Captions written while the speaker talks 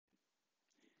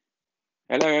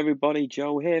Hello everybody,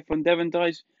 Joel here from Devon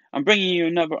Dice. I'm bringing you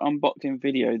another unboxing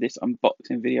video. This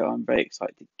unboxing video I'm very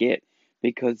excited to get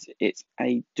because it's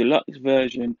a deluxe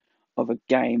version of a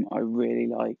game I really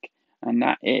like, and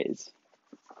that is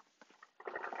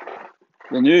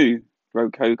the new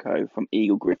Rococo from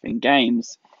Eagle-Gryphon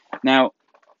Games. Now,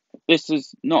 this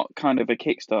is not kind of a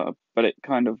Kickstarter, but it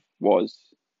kind of was.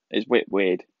 It's a bit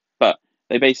weird, but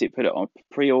they basically put it on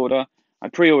pre-order. I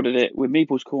pre-ordered it with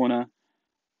Meeples Corner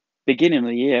beginning of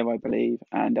the year, I believe,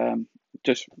 and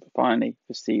just finally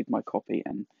received my copy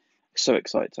and so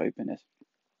excited to open this.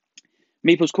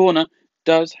 Meeples Corner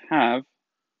does have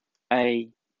a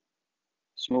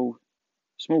small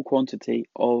quantity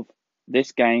of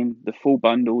this game, the full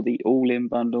bundle, the all-in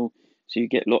bundle, so you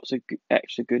get lots of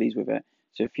extra goodies with it.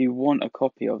 So if you want a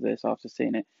copy of this after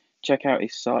seeing it, check out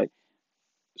his site.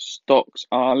 Stocks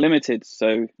are limited,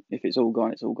 so if it's all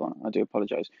gone, it's all gone. I do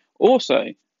apologise. Also,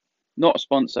 not a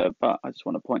sponsor, but I just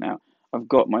want to point out I've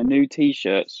got my new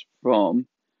t-shirts from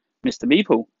Mr.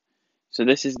 Meeple. So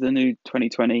this is the new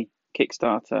 2020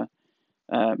 Kickstarter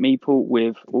Meeple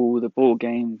with all the board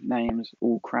game names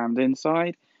all crammed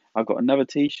inside. I've got another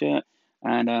t-shirt,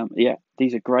 and yeah,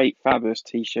 these are great, fabulous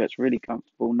t-shirts, really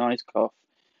comfortable, nice cloth.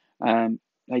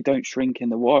 They don't shrink in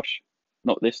the wash.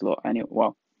 Not this lot, anyway.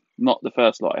 Well, not the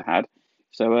first lot I had.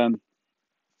 So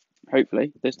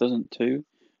hopefully this doesn't too,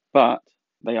 but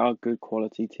they are good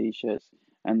quality t-shirts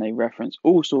and they reference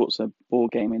all sorts of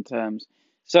board gaming terms.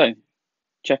 So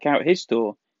check out his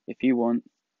store if you want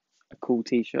a cool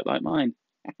t-shirt like mine.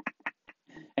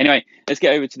 Anyway, let's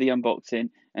get over to the unboxing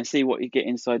and see what you get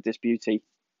inside this beauty.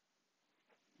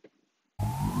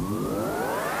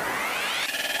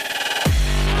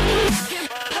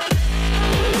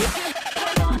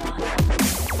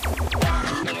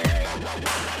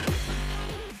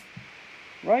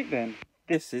 Right then,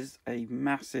 this is a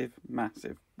massive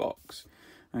box.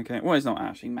 Okay, well, it's not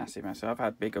actually massive. I've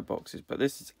had bigger boxes, but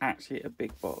this is actually a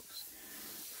big box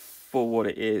for what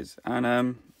it is.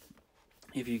 And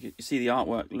if you see, the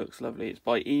artwork looks lovely. It's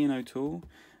by Ian O'Toole,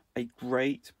 a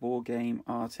great board game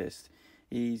artist.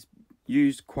 He's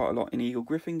used quite a lot in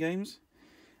Eagle-Gryphon games,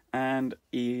 and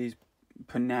he's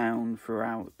renowned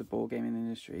throughout the board gaming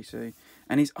industry.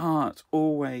 And his art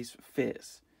always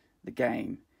fits the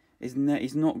game. He's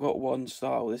not got one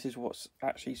style. This is what's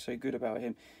actually so good about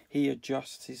him. He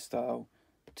adjusts his style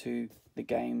to the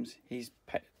games he's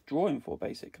drawing for,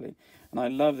 basically. And I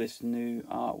love this new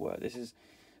artwork. This is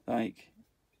like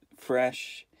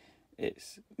fresh.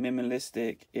 It's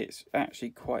minimalistic. It's actually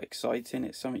quite exciting.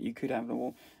 It's something you could have on the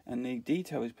wall. And the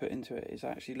detail is put into it. It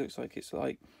actually looks like it's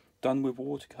like done with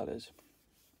watercolors.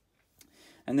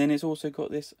 And then it's also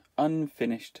got this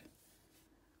unfinished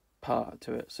part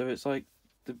to it. So it's like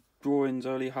drawing's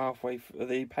only halfway,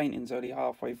 the painting's only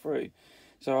halfway through,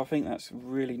 so I think that's a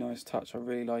really nice touch. I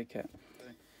really like it.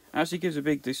 It actually gives a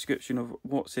big description of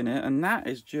what's in it, and that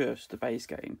is just the base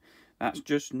game.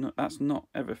 That's not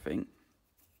everything,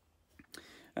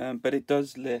 but it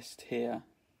does list here.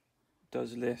 It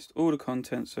does list all the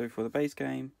content. So for the base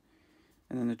game,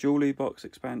 and then the jewelry box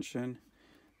expansion,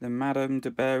 the Madame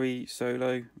de Berry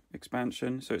solo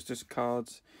expansion. So it's just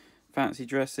cards, fancy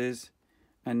dresses,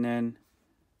 and then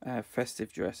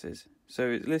festive dresses. So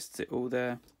it lists it all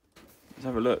there. Let's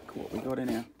have a look what we got in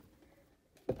here.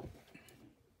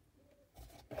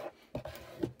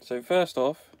 So first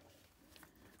off,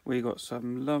 we got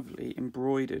some lovely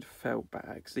embroidered felt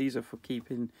bags. These are for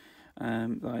keeping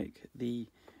like the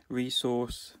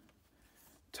resource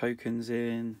tokens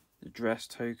in, the dress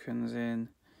tokens in,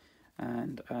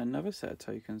 and another set of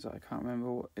tokens that I can't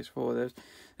remember what it's for. There's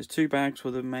 2 bags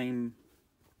for the main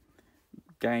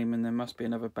game, and there must be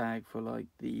another bag for like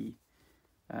the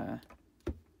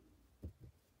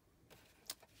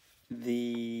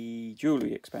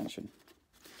jewelry expansion.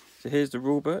 So here's the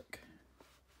rule book.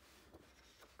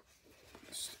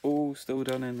 It's all still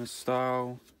done in the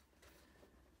style.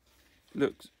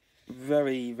 Looks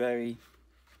very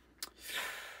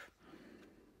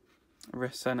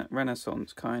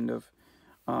Renaissance kind of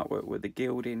artwork with the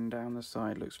gilding down the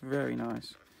side. Looks very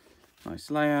nice.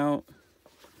 Nice layout.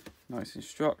 Nice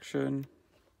instruction,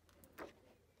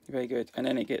 very good. And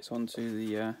then it gets onto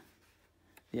the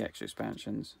extra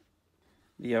expansions.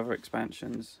 The other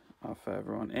expansions are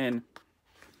further on in.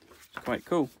 It's quite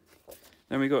cool.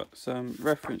 Then we got some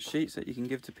reference sheets that you can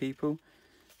give to people.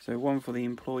 So one for the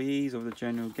employees of the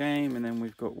general game, and then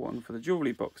we've got one for the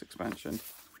jewelry box expansion.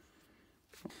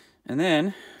 And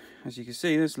then, as you can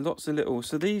see, there's lots of little.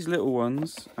 So these little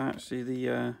ones are actually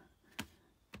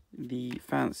the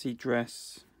fancy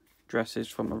dresses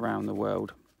from around the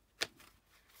world.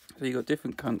 So you've got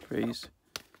different countries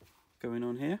going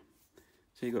on here.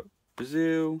 So you've got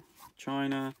Brazil,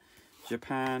 China,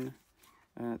 Japan,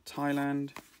 Thailand.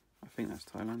 I think that's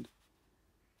Thailand.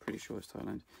 Pretty sure it's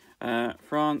Thailand.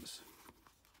 France.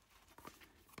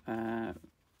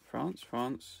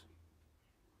 France.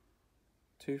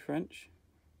 2 French.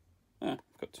 Ah,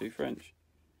 got 2 French.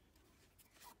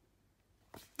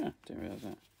 Ah, didn't realise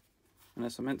that.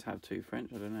 Unless I meant to have 2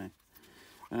 French, I don't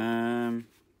know.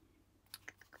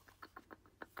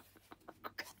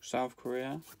 South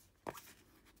Korea.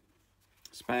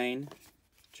 Spain.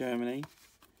 Germany.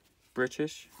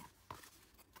 British.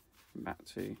 Back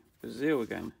to Brazil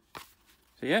again.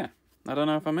 So yeah, I don't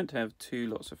know if I meant to have 2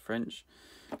 lots of French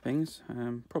things.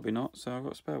 Probably not, so I've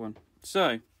got a spare one.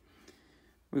 So,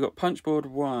 we've got Punchboard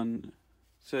 1.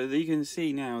 So you can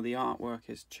see now the artwork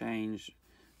has changed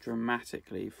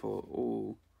dramatically for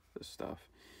all the stuff.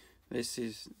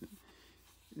 These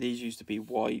used to be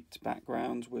white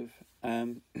backgrounds with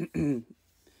the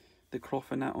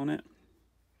cloth and that on it.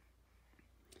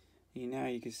 Now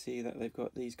you can see that they've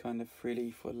got these kind of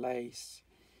frilly for lace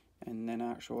and then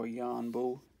actual yarn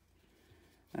ball.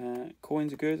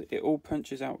 Coins are good. It all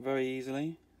punches out very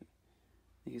easily.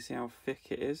 You can see how thick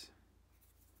it is.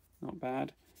 Not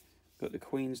bad. Got the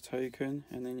Queen's token,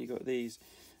 and then you got these.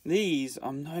 These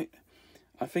I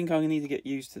think I need to get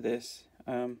used to this.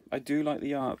 I do like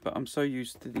the art, but I'm so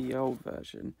used to the old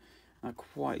version. I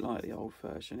quite like the old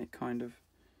version. It kind of,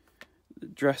 the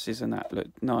dresses and that look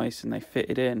nice and they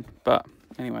fitted in. But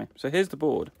anyway, so here's the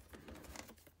board.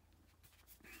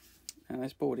 And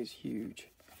this board is huge.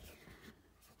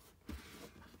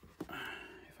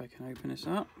 If I can open this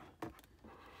up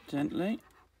gently.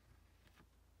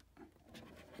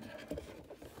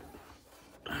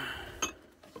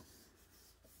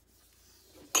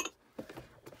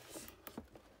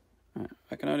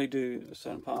 I can only do a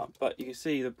certain part, but you can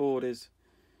see the board is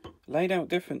laid out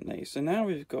differently. So now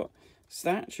we've got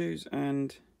statues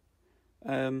and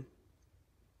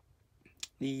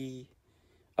the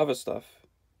other stuff.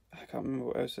 I can't remember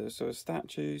what else it is. So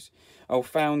statues,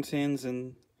 fountains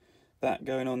and that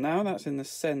going on. Now that's in the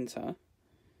centre.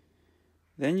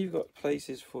 Then you've got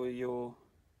places for your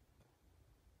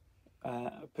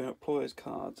employers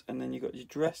cards, and then you've got your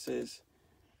dresses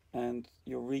and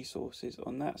your resources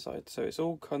on that side. So it's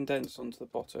all condensed onto the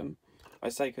bottom. I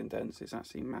say condensed, it's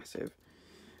actually massive.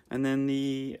 And then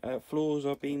the floors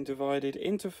are being divided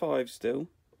into 5 still,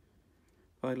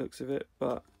 by the looks of it,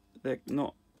 but they're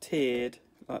not tiered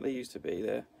like they used to be.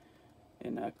 They're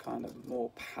in a kind of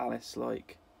more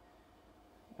palace-like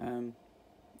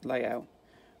layout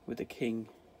with the king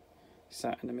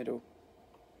sat in the middle.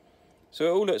 So it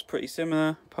all looks pretty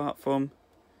similar, apart from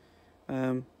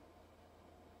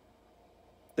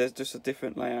there's just a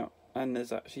different layout, and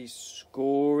there's actually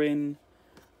scoring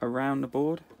around the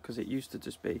board, because it used to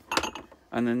just be.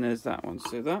 And then there's that one.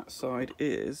 So that side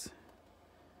is,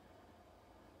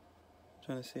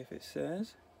 trying to see if it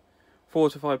says 4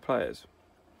 to 5 players.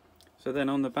 So then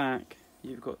on the back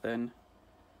you've got then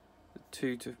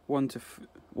 1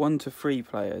 to 3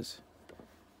 players.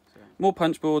 More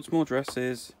punch boards, more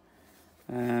dresses.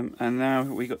 And now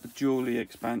we got the jewellery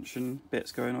expansion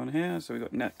bits going on here. So we've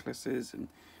got necklaces and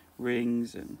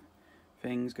rings and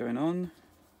things going on.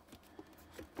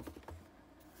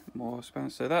 More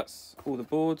expansion. So that's all the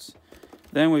boards.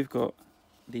 Then we've got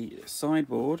the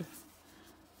sideboard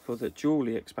for the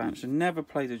jewellery expansion. Never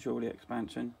played a jewellery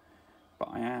expansion, but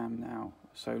I am now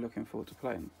so looking forward to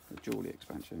playing the jewellery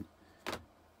expansion.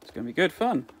 It's going to be good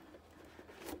fun.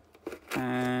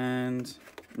 And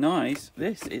nice,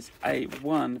 this is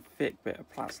one thick bit of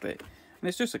plastic, and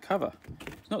it's just a cover.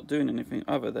 It's not doing anything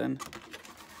other than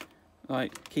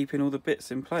like keeping all the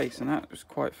bits in place, and that was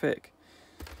quite thick.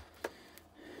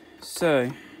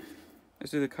 So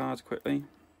let's do the cards quickly.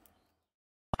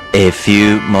 A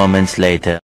few moments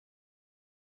later.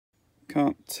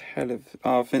 Can't tell if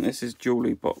I think this is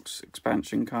jewellery box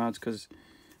expansion cards, because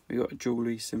we got a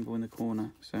jewellery symbol in the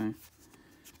corner. So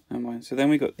never mind. So then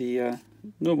we got the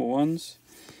normal ones.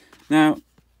 Now,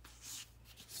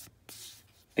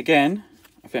 again,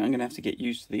 I think I'm going to have to get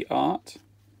used to the art.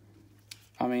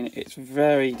 I mean, it's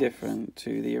very different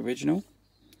to the original.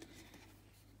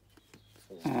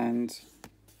 And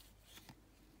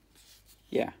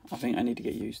yeah, I think I need to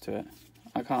get used to it.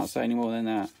 I can't say any more than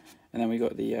that. And then we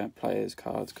got the players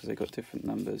cards, because they got different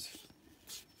numbers.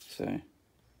 So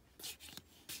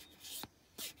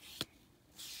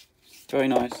very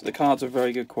nice. The cards are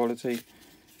very good quality.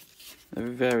 They're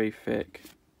very thick.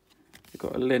 They've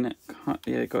got a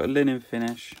linen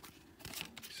finish.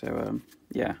 So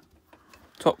yeah,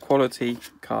 top quality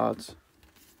cards.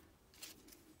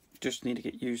 Just need to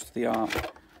get used to the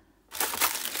art.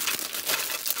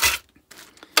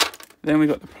 Then we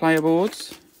got the player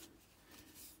boards,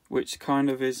 which kind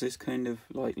of is this kind of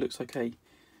like, looks like a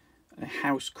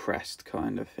house crest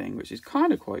kind of thing, which is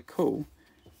kind of quite cool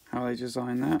how they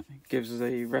design that. It gives us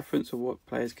a reference of what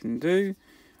players can do.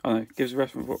 Oh no, it gives a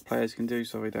reference of what players can do,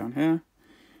 sorry, down here.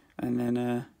 And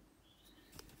then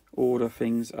order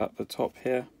things up the top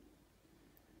here,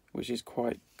 which is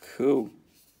quite cool.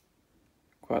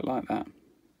 Quite like that.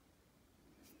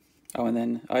 Oh, and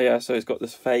then, oh yeah, so it's got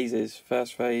this phases.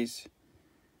 First phase,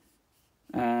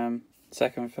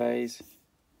 second phase,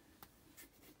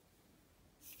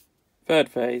 third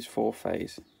phase, fourth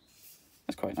phase.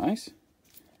 That's quite nice.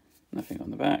 Nothing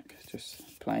on the back,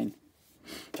 just plain.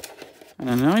 And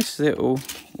a nice little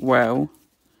well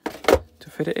to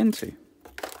fit it into.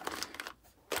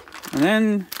 And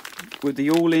then with the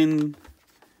All-In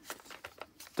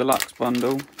Deluxe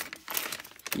Bundle,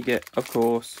 you get, of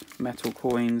course, metal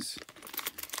coins.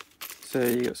 So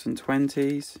you got some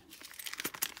 20s,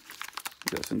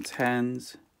 you got some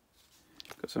 10s,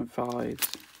 got some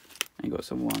 5s, and you got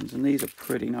some 1s. And these are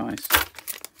pretty nice.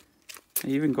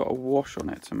 They even got a wash on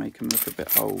it to make them look a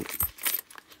bit old.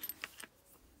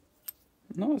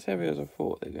 Not as heavy as I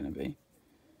thought they're going to be,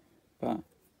 but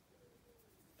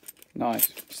nice.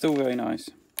 Still very nice.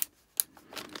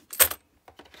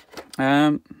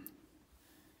 I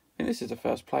think this is the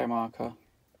first player marker.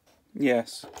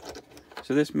 Yes.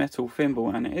 So this metal thimble,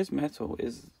 and it is metal,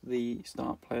 is the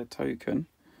start player token.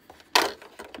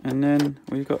 And then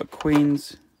we've got a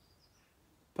Queen's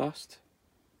bust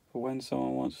for when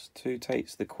someone wants to take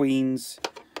the Queen's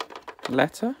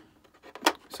letter.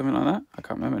 Something like that. I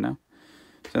can't remember now.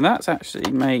 So that's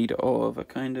actually made of a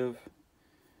kind of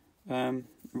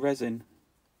resin.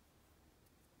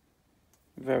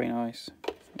 Very nice.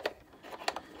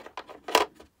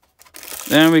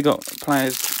 Then we got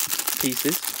players'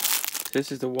 pieces.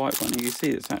 This is the white one. You can see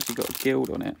it's actually got a guild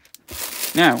on it.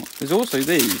 Now, there's also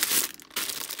these.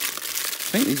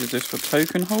 I think these are just for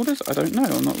token holders. I don't know.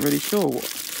 I'm not really sure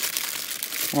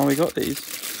why we got these.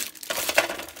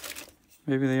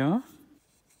 Maybe they are.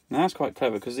 Now that's quite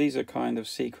clever because these are kind of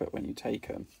secret when you take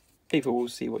them. People will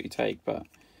see what you take, but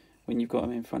when you've got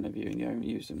them in front of you and you don't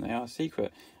use them, they are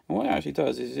secret. And what it actually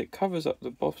does is it covers up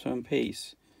the bottom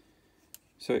piece.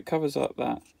 So it covers up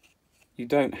that you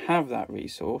don't have that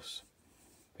resource,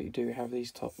 but you do have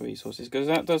these top resources. Because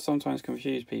that does sometimes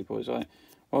confuse people. It's like,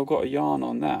 well, I've got a yarn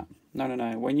on that. No, no,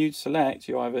 no. When you select,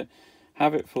 you either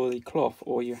have it for the cloth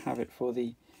or you have it for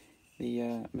the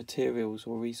materials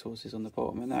or resources on the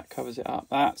bottom, and that covers it up.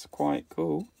 That's quite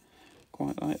cool.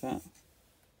 Quite like that.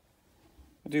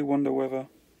 I do wonder whether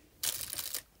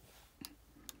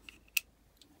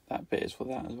that bit is for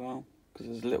that as well, because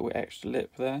there's a little extra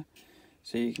lip there,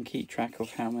 so you can keep track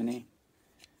of how many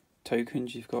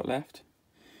tokens you've got left.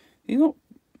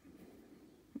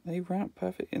 They round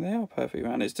perfectly. They are perfectly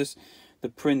round. It's just the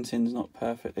printing's not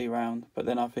perfectly round, but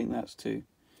then I think that's to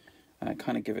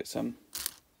kind of give it some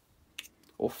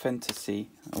authenticity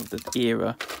of the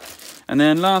era. And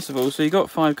then last of all, so you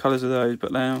got 5 colours of those,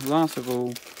 but now last of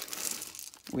all,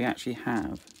 we actually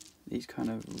have these kind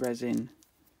of resin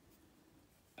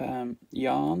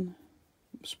yarn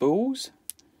spools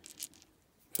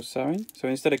for sewing. So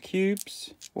instead of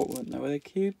cubes, were they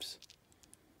cubes?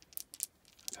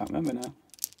 I can't remember now.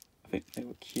 I think they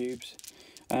were cubes.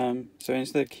 So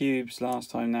instead of cubes last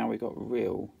time, now we got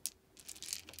real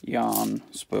yarn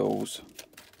spools.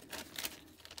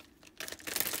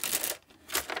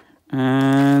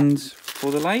 And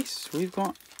for the lace, we've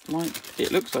got, like, it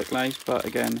looks like lace, but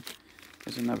again,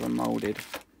 there's another moulded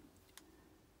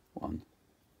one.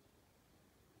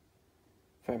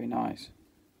 Very nice.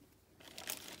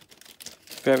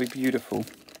 Very beautiful.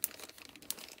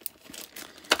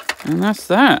 And that's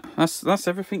that. That's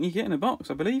everything you get in a box,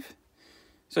 I believe.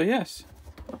 So yes.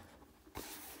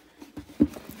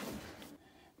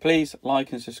 Please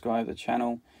like and subscribe to the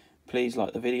channel. Please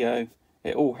like the video.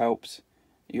 It all helps.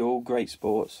 You're all great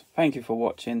sports. Thank you for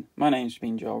watching. My name's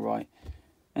been Joel Wright.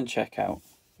 And check out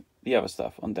the other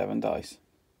stuff on Devon Dice.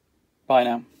 Bye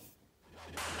now.